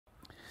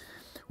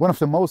One of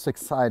the most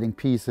exciting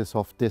pieces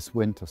of this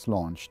winter's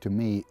launch to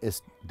me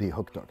is the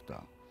Hook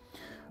Doctor.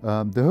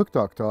 The Hook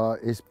Doctor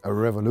is a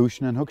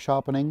revolution in hook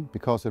sharpening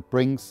because it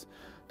brings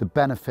the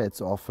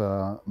benefits of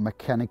a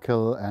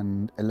mechanical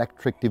and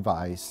electric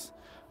device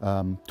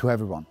to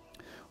everyone.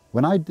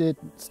 When I did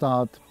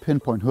start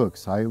pinpoint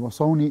hooks, I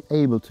was only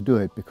able to do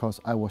it because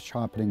I was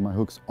sharpening my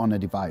hooks on a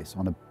device,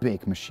 on a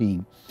big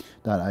machine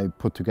that I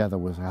put together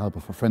with the help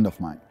of a friend of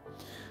mine.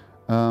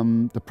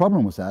 The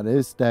problem with that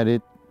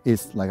it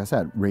is, like I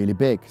said, really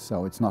big,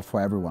 so it's not for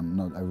everyone.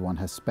 Not everyone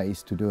has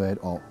space to do it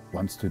or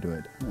wants to do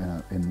it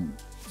in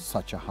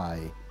such a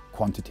high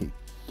quantity.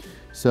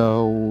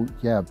 So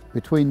yeah,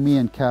 between me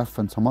and Kev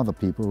and some other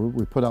people,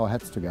 we put our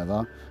heads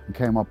together and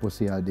came up with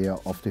the idea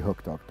of the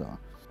Hook Doctor.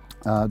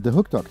 The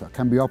Hook Doctor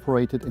can be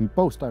operated in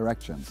both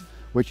directions,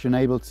 which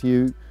enables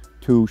you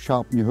to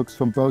sharpen your hooks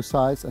from both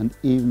sides, and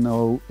even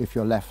though if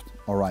you're left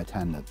or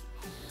right-handed.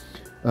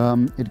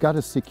 It got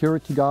a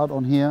security guard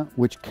on here,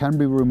 which can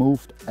be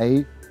removed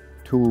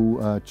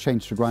to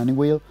change the grinding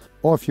wheel,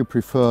 or if you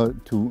prefer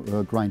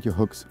to grind your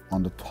hooks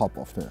on the top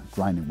of the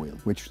grinding wheel,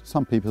 which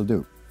some people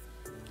do.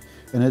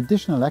 An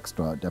additional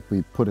extra that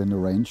we put in the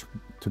range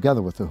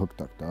together with the Hook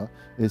Doctor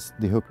is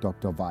the Hook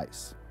Doctor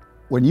vise.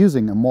 When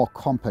using a more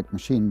compact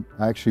machine,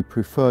 I actually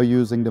prefer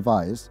using the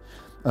vise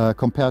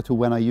compared to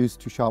when I used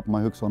to sharpen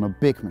my hooks on a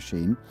big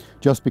machine,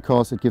 just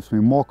because it gives me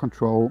more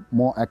control,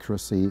 more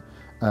accuracy,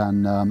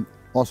 and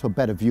also a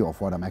better view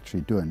of what I'm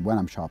actually doing when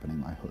I'm sharpening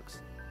my hooks.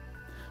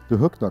 The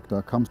Hook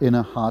Doctor comes in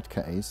a hard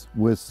case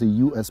with the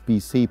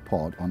USB-C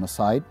port on the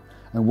side,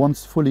 and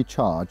once fully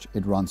charged,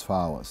 it runs for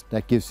hours.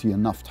 That gives you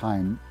enough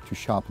time to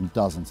sharpen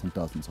dozens and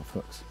dozens of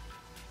hooks.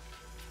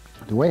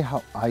 The way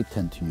how I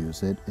tend to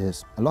use it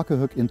is I lock a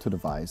hook into the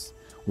vise,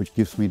 which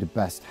gives me the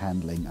best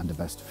handling and the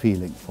best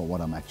feeling for what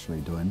I'm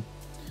actually doing.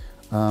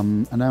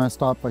 And then I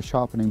start by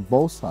sharpening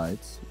both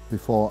sides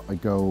before I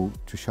go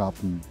to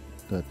sharpen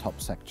the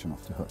top section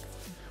of the hook,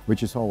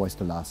 which is always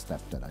the last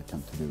step that I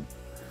tend to do.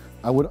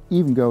 I would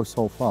even go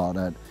so far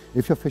that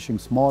if you're fishing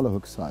smaller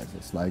hook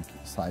sizes, like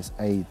size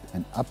 8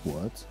 and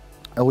upwards,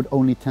 I would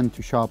only tend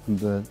to sharpen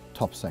the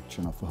top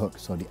section of a hook,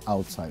 so the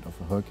outside of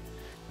a hook,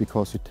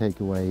 because you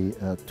take away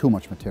too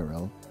much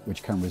material,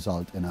 which can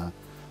result in a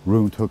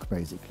ruined hook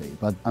basically.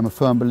 But I'm a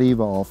firm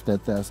believer of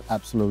that there's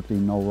absolutely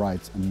no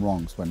rights and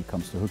wrongs when it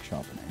comes to hook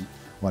sharpening.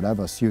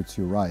 Whatever suits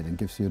you right and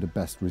gives you the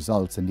best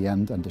results in the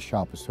end, and the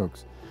sharpest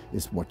hooks,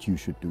 is what you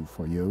should do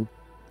for you.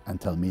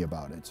 And tell me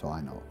about it so I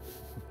know.